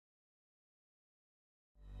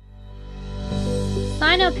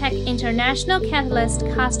Sinopec International Catalyst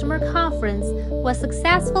Customer Conference was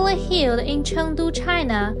successfully held in Chengdu,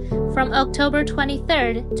 China from October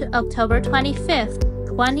 23rd to October 25th,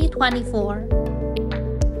 2024.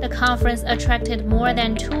 The conference attracted more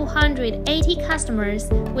than 280 customers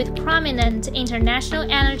with prominent international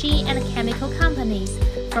energy and chemical companies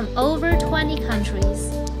from over 20 countries,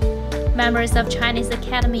 members of Chinese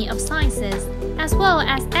Academy of Sciences, as well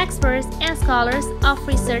as experts and scholars of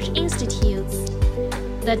research institutes.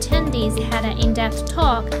 The attendees had an in-depth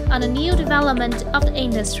talk on the new development of the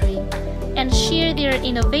industry and shared their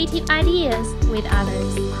innovative ideas with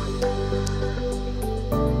others.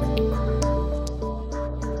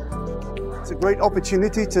 It's a great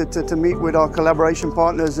opportunity to meet with our collaboration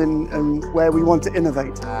partners in where we want to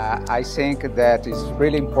innovate. I think that it's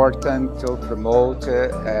really important to promote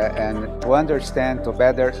and to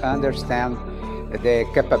better understand the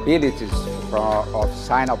capabilities of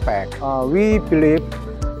Sinopec. We believe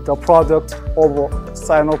the product of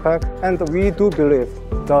Sinopec, and we do believe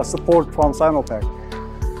the support from Sinopec.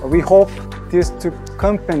 We hope these two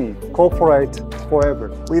companies cooperate forever.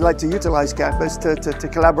 We like to utilize Catalysis to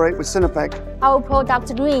collaborate with Sinopec. Our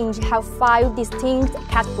product range have 5 distinct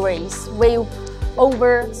categories with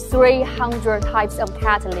over 300 types of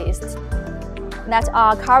catalysts that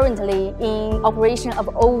are currently in operation of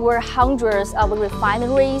over hundreds of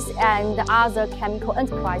refineries and other chemical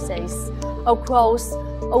enterprises across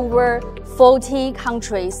over 40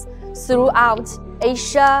 countries throughout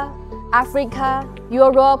Asia, Africa,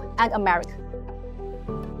 Europe, and America.